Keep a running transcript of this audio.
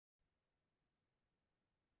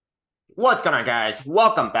What's going on, guys?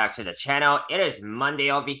 Welcome back to the channel. It is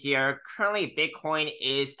Monday over here. Currently, Bitcoin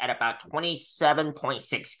is at about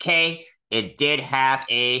 27.6K. It did have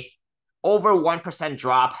a over 1%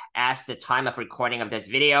 drop as the time of recording of this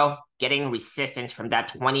video, getting resistance from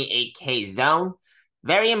that 28K zone.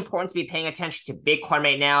 Very important to be paying attention to Bitcoin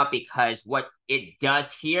right now because what it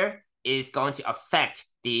does here is going to affect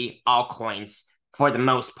the altcoins for the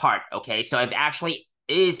most part, okay? So it actually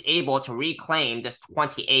is able to reclaim this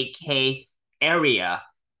 28K area,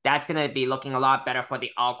 that's going to be looking a lot better for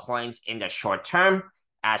the altcoins in the short term,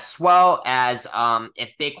 as well as if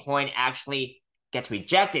Bitcoin actually gets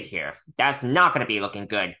rejected here, that's not going to be looking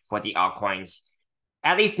good for the altcoins,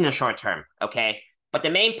 at least in the short term, okay? But the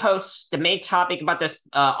main topic about this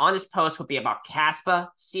on this post will be about Kaspa,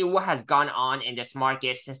 see what has gone on in this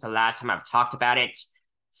market since the last time I've talked about it,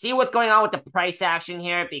 see what's going on with the price action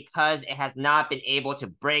here because it has not been able to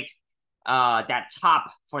break that top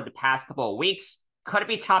for the past couple of weeks. Could it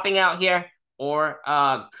be topping out here, or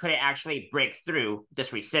could it actually break through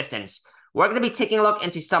this resistance? We're going to be taking a look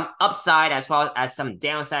into some upside as well as some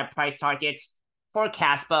downside price targets for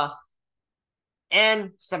Kaspa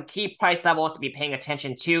and some key price levels to be paying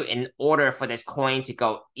attention to in order for this coin to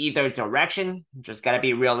go either direction. Just got to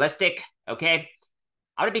be realistic, okay?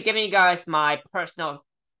 I'm going to be giving you guys my personal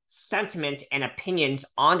sentiment and opinions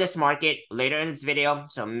on this market later in this video,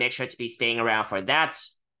 so make sure to be staying around for that.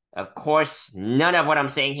 Of course, none of what I'm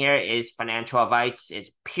saying here is financial advice.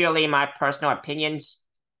 It's purely my personal opinions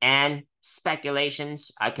and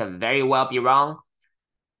speculations. I could very well be wrong.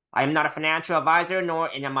 I am not a financial advisor,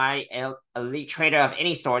 nor am I an elite trader of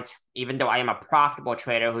any sort, even though I am a profitable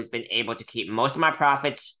trader who's been able to keep most of my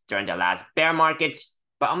profits during the last bear market.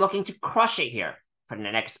 But I'm looking to crush it here for the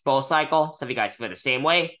next bull cycle. So if you guys feel the same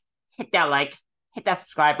way, hit that like, hit that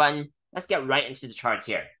subscribe button. Let's get right into the charts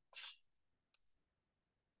here.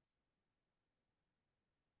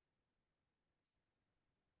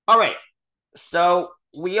 All right, so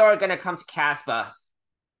we are going to come to Kaspa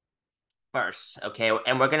first, okay?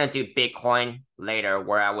 And we're going to do Bitcoin later,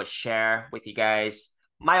 where I would share with you guys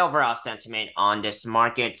my overall sentiment on this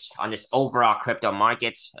market, on this overall crypto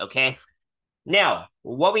market, okay? Now,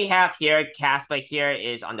 what we have here, Kaspa here,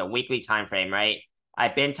 is on the weekly time frame, right?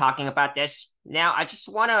 I've been talking about this. Now, I just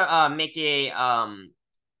want to make an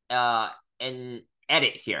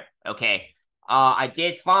edit here, okay? I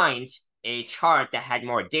did find a chart that had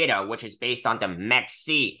more data, which is based on the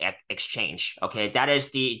MEXC exchange, okay? That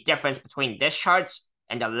is the difference between this chart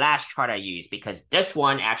and the last chart I used, because this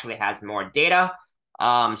one actually has more data.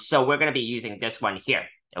 So we're going to be using this one here,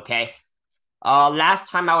 okay? Last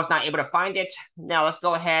time I was not able to find it. Now let's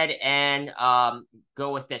go ahead and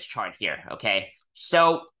go with this chart here, okay?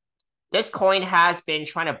 So this coin has been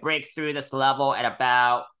trying to break through this level at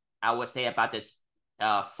about, I would say about this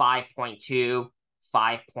 5.2,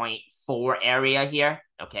 5.4 area here,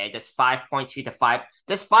 okay? This 5.2 to 5,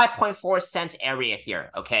 this 5.4 cents area here,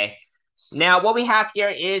 okay? Now what we have here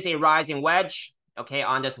is a rising wedge, okay,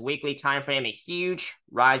 on this weekly time frame, a huge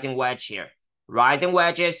rising wedge here. Rising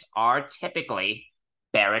wedges are typically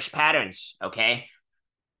bearish patterns, okay?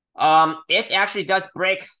 If it actually does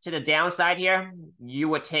break to the downside here, you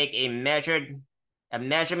would take a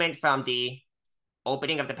measurement from the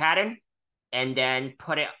opening of the pattern and then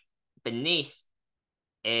put it beneath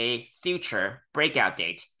a future breakout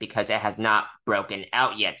date because it has not broken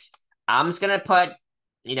out yet. I'm just gonna put,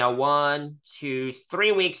 1, 2,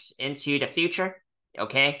 3 weeks into the future,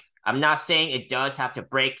 okay? I'm not saying it does have to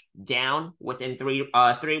break down within 3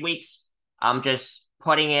 weeks. I'm just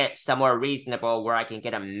putting it somewhere reasonable where I can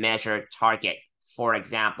get a measured target. For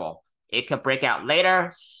example, it could break out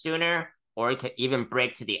later, sooner, or it could even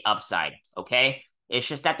break to the upside, okay? It's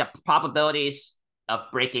just that the probabilities of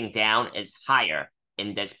breaking down is higher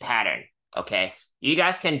in this pattern, okay? You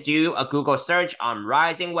guys can do a Google search on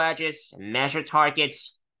rising wedges, measure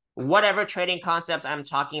targets, whatever trading concepts I'm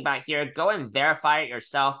talking about here, go and verify it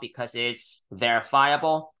yourself because it's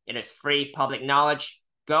verifiable. It is free public knowledge.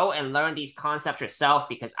 Go and learn these concepts yourself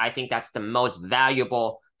because I think that's the most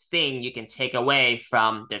valuable thing you can take away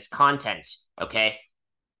from this content, okay?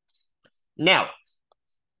 Now,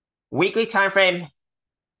 weekly time frame,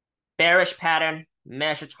 bearish pattern,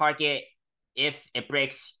 measure target. If it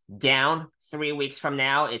breaks down 3 weeks from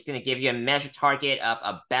now, it's going to give you a measure target of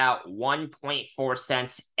about 1.4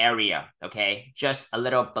 cents area, okay? Just a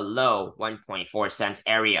little below 1.4 cents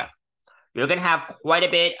area. You're going to have quite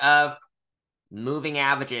a bit of moving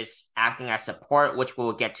averages acting as support, which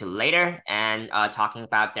we'll get to later, and talking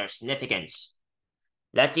about their significance.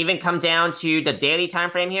 Let's even come down to the daily time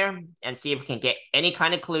frame here and see if we can get any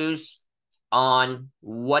kind of clues on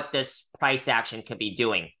what this price action could be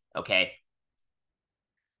doing. Okay.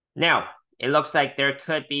 Now, it looks like there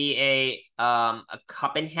could be a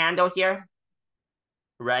cup and handle here,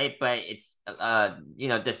 right? But it's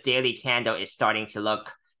this daily candle is starting to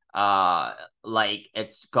look like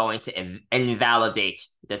it's going to invalidate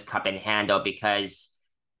this cup and handle, because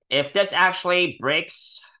if this actually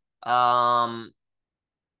breaks about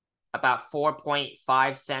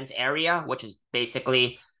 4.5 cents area, which is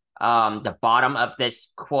basically the bottom of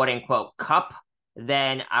this quote unquote cup,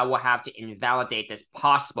 then I will have to invalidate this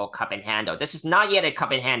possible cup and handle. This is not yet a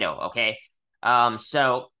cup and handle, okay?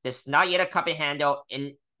 So this is not yet a cup and handle.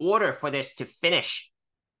 In order for this to finish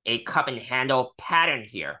a cup and handle pattern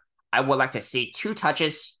here, I would like to see two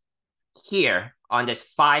touches here on this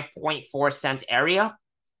 5.4 cents area,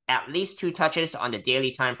 at least two touches on the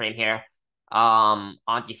daily time frame here, on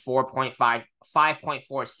the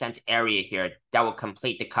 5.4 cents area here. That will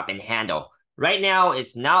complete the cup and handle. Right now,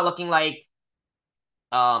 it's not looking like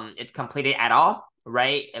it's completed at all,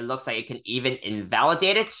 right? It looks like it can even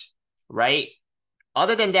invalidate it, right?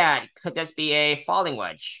 Other than that, could this be a falling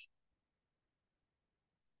wedge?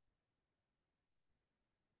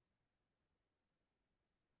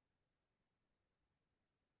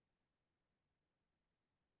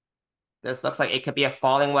 This looks like it could be a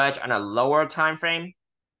falling wedge on a lower time frame.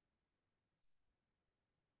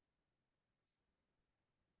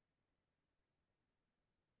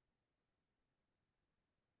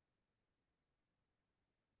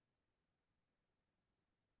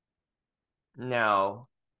 No,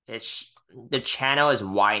 it's the channel is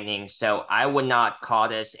widening, so I would not call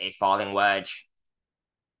this a falling wedge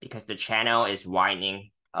because the channel is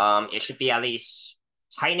widening. It should be at least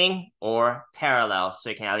tightening or parallel, so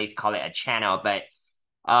you can at least call it a channel, but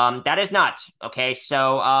that is not. Okay,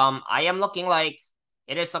 so I am looking like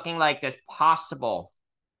it is looking like this possible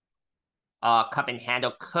cup and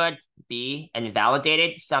handle could be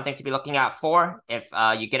invalidated. Something to be looking out for if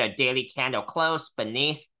you get a daily candle close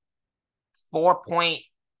beneath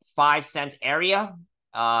 4.5 cents area.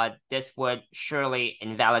 This would surely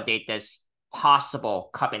invalidate this possible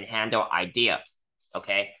cup and handle idea.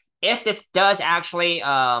 Okay. If this does actually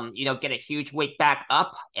get a huge weight back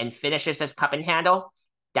up and finishes this cup and handle,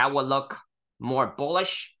 that would look more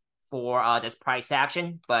bullish for this price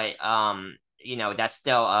action. But that's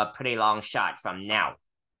still a pretty long shot from now.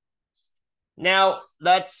 Now,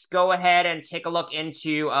 let's go ahead and take a look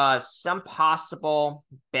into some possible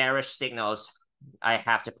bearish signals I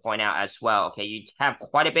have to point out as well. Okay, you have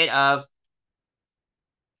quite a bit of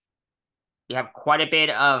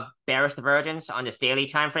bearish divergence on this daily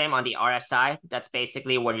time frame on the RSI. That's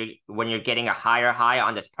basically when you're getting a higher high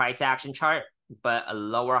on this price action chart, but a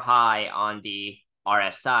lower high on the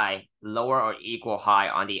RSI, lower or equal high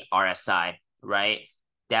on the RSI, right?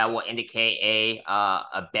 That will indicate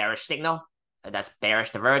a bearish signal. That's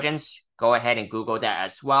bearish divergence. Go ahead and Google that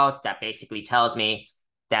as well. That basically tells me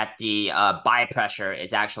that the buy pressure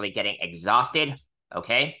is actually getting exhausted.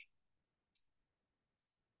 Okay.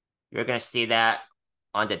 You're going to see that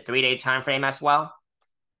on the 3-day time frame as well,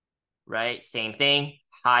 right? Same thing,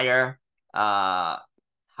 higher high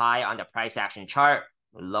on the price action chart,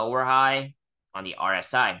 lower high on the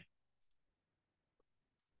RSI.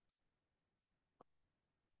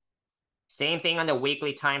 Same thing on the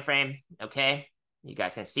weekly time frame, okay? You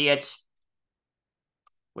guys can see it.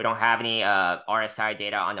 We don't have any RSI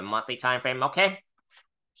data on the monthly time frame, okay?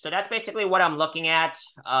 So that's basically what I'm looking at.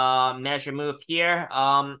 Measure move here.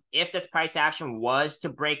 If this price action was to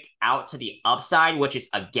break out to the upside, which is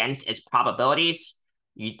against its probabilities,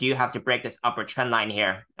 you do have to break this upper trend line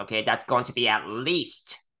here. Okay, that's going to be at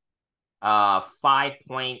least I'm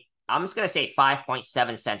just gonna say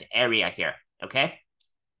 5.7 cent area here. Okay,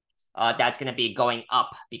 that's gonna be going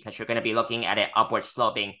up because you're gonna be looking at an upward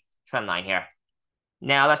sloping trend line here.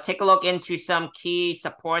 Now, let's take a look into some key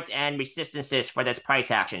supports and resistances for this price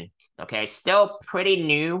action. Okay, still pretty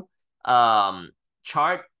new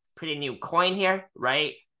chart, pretty new coin here,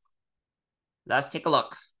 right? Let's take a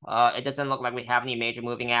look. It doesn't look like we have any major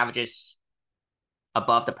moving averages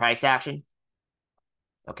above the price action.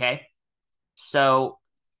 Okay, so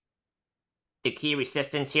the key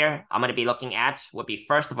resistance here I'm going to be looking at would be,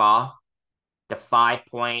 first of all, the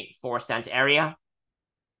 5.4 cents area.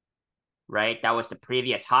 Right? That was the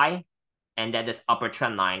previous high. And then this upper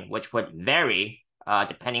trend line, which would vary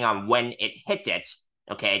depending on when it hits it.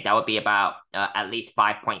 Okay, that would be about at least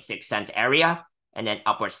 5.6 cents area and then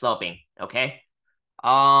upward sloping. Okay.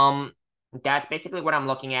 That's basically what I'm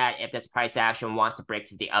looking at. If this price action wants to break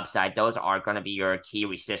to the upside, those are going to be your key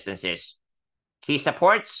resistances. Key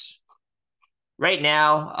supports. Right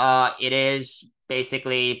now, it is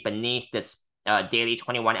basically beneath this daily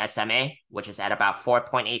 21 SMA, which is at about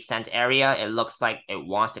 4.8 cent area. It looks like it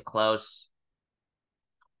wants to close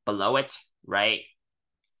below it, right?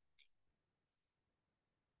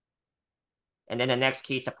 And then the next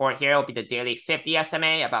key support here will be the daily 50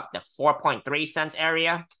 SMA, about the 4.3 cents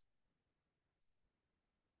area.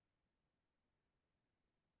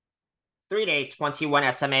 3-day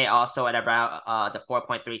 21 SMA also at about the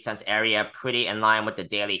 4.3 cents area, pretty in line with the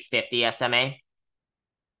daily 50 SMA.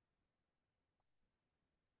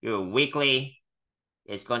 Your weekly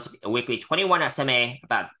is going to be a weekly 21 SMA,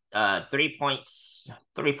 about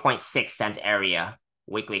 3.6 cents area.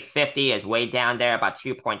 Weekly 50 is way down there, about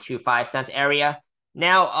 2.25 cents area.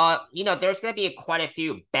 Now, there's going to be quite a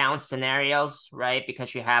few bounce scenarios, right?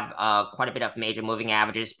 Because you have quite a bit of major moving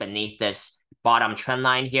averages beneath this bottom trend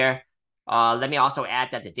line here. Let me also add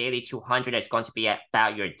that the daily 200 is going to be at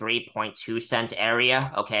about your 3.2 cents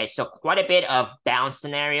area. Okay, so quite a bit of bounce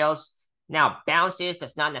scenarios. Now, bounces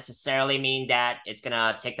does not necessarily mean that it's going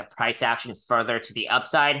to take the price action further to the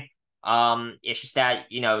upside. It's just that,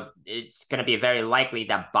 it's going to be very likely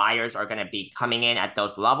that buyers are going to be coming in at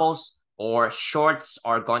those levels, or shorts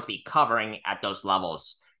are going to be covering at those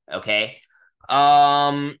levels. Okay.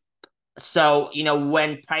 So,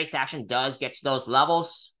 when price action does get to those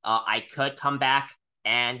levels, I could come back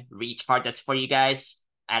and rechart this for you guys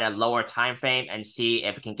at a lower time frame and see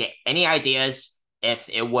if we can get any ideas if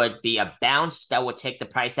it would be a bounce that would take the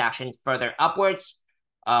price action further upwards,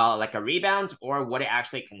 like a rebound, or would it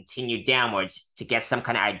actually continue downwards to get some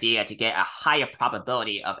kind of idea to get a higher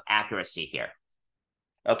probability of accuracy here.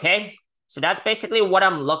 Okay, so that's basically what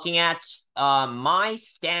I'm looking at. My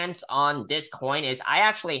stance on this coin is I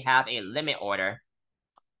actually have a limit order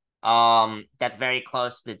that's very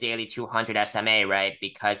close to the daily 200 SMA, right?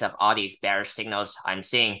 Because of all these bearish signals I'm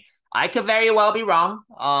seeing. I could very well be wrong.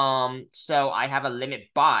 So I have a limit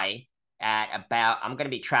buy at about, I'm going to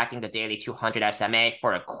be tracking the daily 200 SMA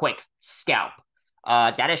for a quick scalp.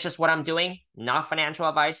 That is just what I'm doing, not financial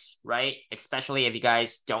advice, right? Especially if you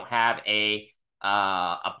guys don't have a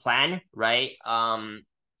plan, right? Now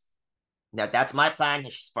that's my plan.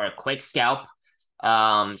 It's just for a quick scalp.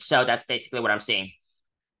 So that's basically what I'm seeing.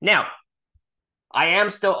 Now, I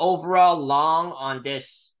am still overall long on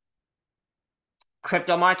this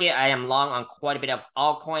crypto market. I am long on quite a bit of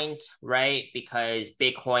altcoins, right? Because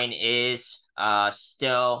Bitcoin is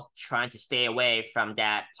still trying to stay away from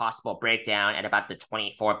that possible breakdown at about the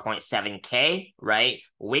 24.7K, right?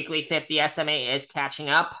 Weekly 50 SMA is catching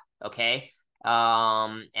up, okay?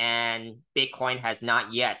 And Bitcoin has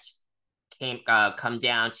not yet come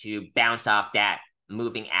down to bounce off that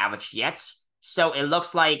moving average yet. So it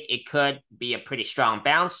looks like it could be a pretty strong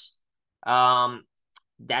bounce.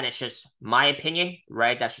 That is just my opinion,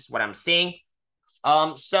 right? That's just what I'm seeing.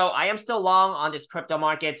 So I am still long on this crypto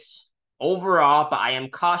markets overall, but I am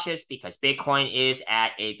cautious because Bitcoin is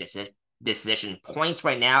at a decision point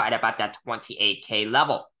right now at about that 28K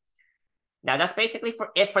level. Now, that's basically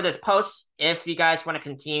it for this post. If you guys want to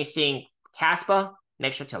continue seeing Kaspa,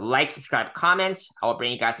 make sure to like, subscribe, comment. I will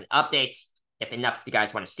bring you guys an update if enough of you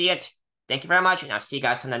guys want to see it. Thank you very much, and I'll see you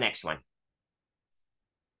guys on the next one.